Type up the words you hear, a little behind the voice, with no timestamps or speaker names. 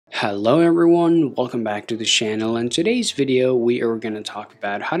Hello everyone, welcome back to the channel. In today's video we are going to talk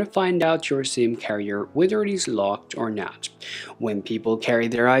about how to find out your SIM carrier whether it is locked or not. When people carry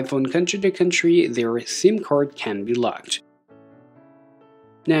their iPhone country to country, their SIM card can be locked.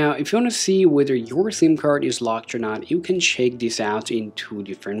 Now, if you want to see whether your SIM card is locked or not, you can check this out in two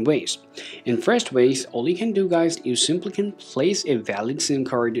different ways. In first ways, all you can do guys, you simply can place a valid SIM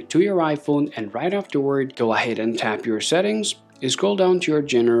card to your iPhone, and right afterward go ahead and tap your settings, scroll down to your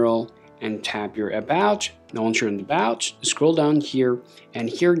general and tap your about. Once you're in the about, scroll down here, and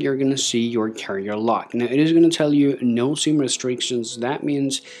here you're gonna see your carrier lock. Now it is gonna tell you no SIM restrictions. That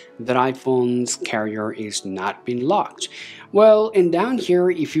means that iPhone's carrier is not being locked. Well, and down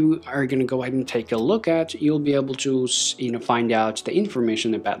here, if you are gonna go ahead and take a look at, you'll be able to find out the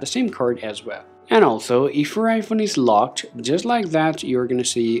information about the SIM card as well. And also, if your iPhone is locked, just like that, you're gonna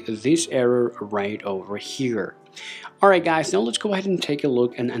see this error right over here. Alright guys, now let's go ahead and take a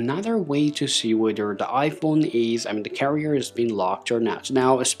look at another way to see whether the iPhone is, the carrier has been locked or not.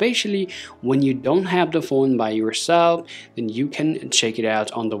 Now, especially when you don't have the phone by yourself, then you can check it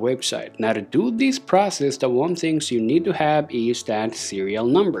out on the website. Now, to do this process, the one things you need to have is that serial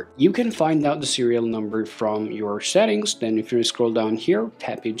number. You can find out the serial number from your settings. Then if you scroll down here,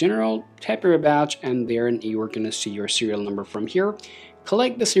 tap your general, tap your about, and then you're gonna see your serial number from here.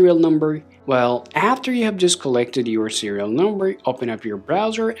 Collect the serial number. Well, after you have just collected your serial number, open up your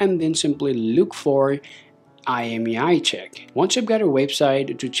browser and then simply look for IMEI check. Once you've got a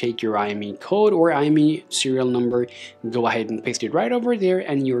website to check your IMEI code or IMEI serial number, go ahead and paste it right over there,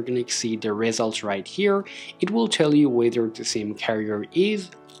 and you're gonna see the results right here. It will tell you whether the SIM carrier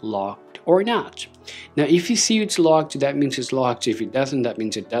is locked or not. Now, if you see it's locked, that means it's locked. If it doesn't, that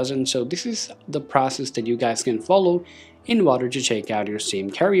means it doesn't. So this is the process that you guys can follow in order to check out your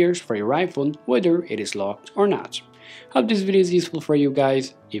SIM carriers for your iPhone, whether it is locked or not. Hope this video is useful for you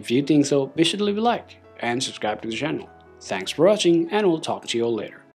guys. If you think so, be sure to leave a like and subscribe to the channel. Thanks for watching, and we'll talk to you all later.